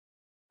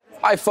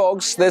Hi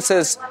folks, this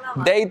is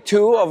day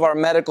 2 of our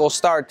medical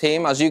start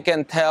team. As you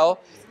can tell,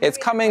 it's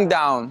coming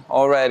down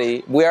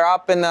already. We are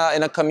up in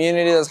a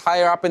community that's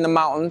higher up in the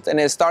mountains and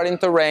it's starting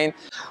to rain.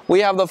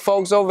 We have the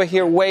folks over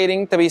here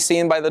waiting to be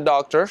seen by the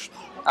doctors.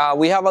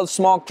 We have a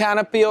small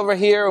canopy over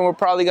here and we're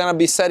probably going to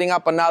be setting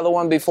up another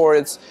one before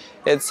it's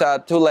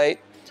too late.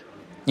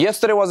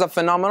 Yesterday was a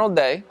phenomenal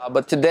day,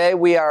 but today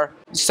we are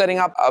setting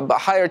up a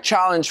higher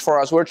challenge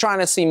for us. We're trying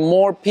to see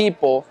more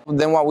people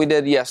than what we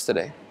did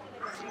yesterday.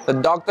 The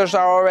doctors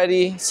are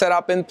already set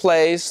up in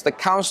place, the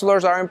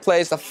counselors are in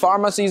place, the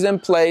pharmacy is in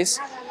place,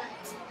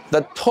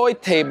 the toy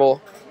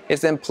table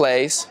is in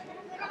place,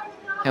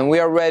 and we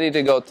are ready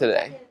to go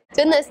today.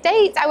 So in the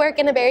States, I work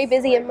in a very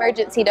busy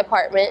emergency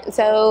department,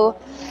 so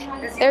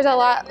there's a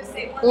lot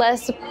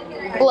less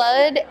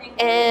blood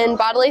and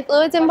bodily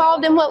fluids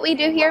involved in what we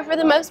do here for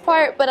the most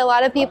part, but a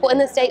lot of people in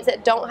the States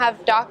that don't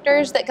have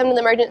doctors that come to the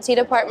emergency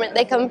department,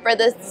 they come for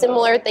the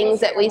similar things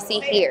that we see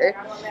here.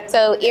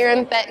 So ear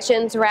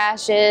infections,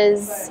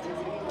 rashes,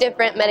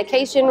 different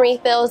medication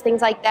refills,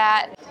 things like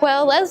that.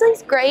 Well,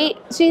 Leslie's great.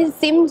 She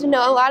seems to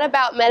know a lot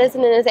about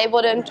medicine and is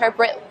able to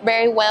interpret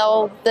very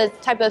well the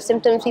type of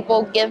symptoms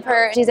people give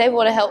her. She's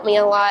able to help me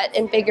a lot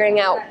in figuring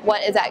out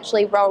what is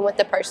actually wrong with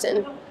the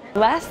person.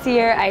 Last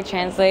year I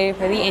translated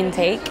for the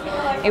intake.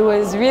 It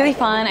was really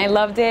fun, I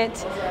loved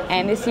it,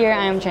 and this year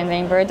I'm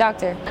translating for a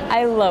doctor.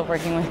 I love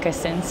working with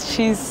Kristen.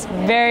 She's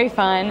very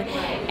fun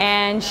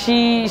and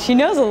she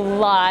knows a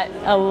lot,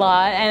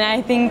 and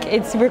I think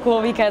it's super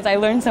cool because I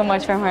learned so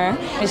much from her.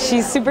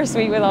 She's super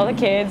sweet with all the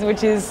kids,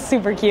 which is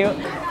super cute.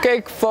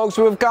 Okay folks,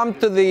 we've come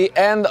to the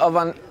end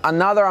of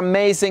another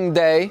amazing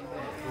day.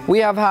 We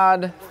have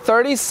had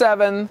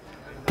 37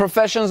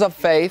 professions of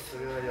faith.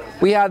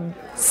 We had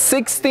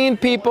 16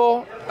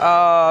 people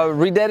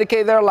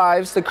rededicate their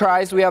lives to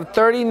Christ. We have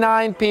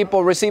 39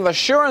 people receive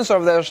assurance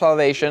of their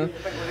salvation.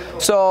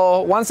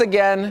 So once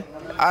again,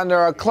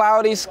 under a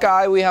cloudy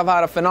sky, we have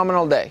had a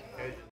phenomenal day.